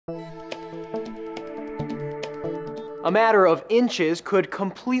A matter of inches could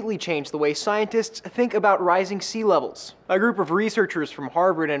completely change the way scientists think about rising sea levels. A group of researchers from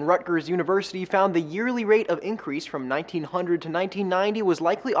Harvard and Rutgers University found the yearly rate of increase from 1900 to 1990 was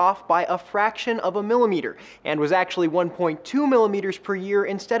likely off by a fraction of a millimeter, and was actually 1.2 millimeters per year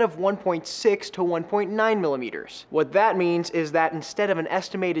instead of 1.6 to 1.9 millimeters. What that means is that instead of an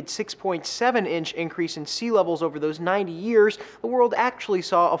estimated 6.7-inch increase in sea levels over those 90 years, the world actually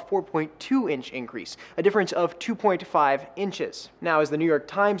saw a 4.2-inch increase, a difference of 2.5 inches. Now, as the New York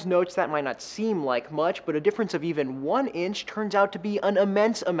Times notes, that might not seem like much, but a difference of even 1 inch turns out to be an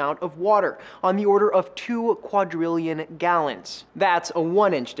immense amount of water, on the order of 2 quadrillion gallons. That's a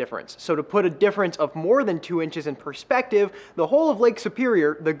 1-inch difference. So to put a difference of more than 2 inches in perspective, the whole of Lake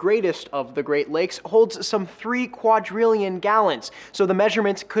Superior, the greatest of the Great Lakes, holds some 3 quadrillion gallons, so the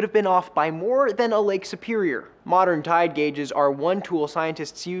measurements could have been off by more than a Lake Superior. Modern tide gauges are one tool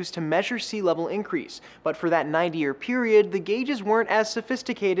scientists use to measure sea level increase, but for that 90-year period, the gauges weren't as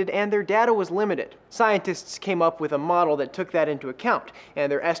sophisticated and their data was limited. Scientists came up with a model that took that into account,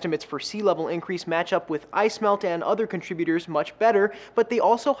 and their estimates for sea level increase match up with ice melt and other contributors much better, but they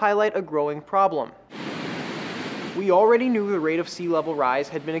also highlight a growing problem. We already knew the rate of sea level rise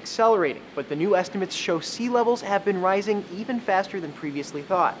had been accelerating, but the new estimates show sea levels have been rising even faster than previously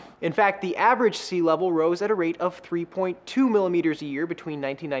thought. In fact, the average sea level rose at a rate of 3.2 millimeters a year between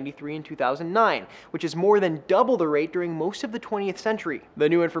 1993 and 2009, which is more than double the rate during most of the 20th century. The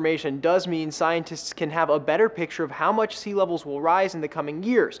new information does mean scientists can have a better picture of how much sea levels will rise in the coming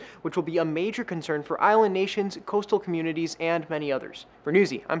years, which will be a major concern for island nations, coastal communities, and many others. For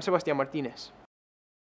Newsy, I'm Sebastián Martínez.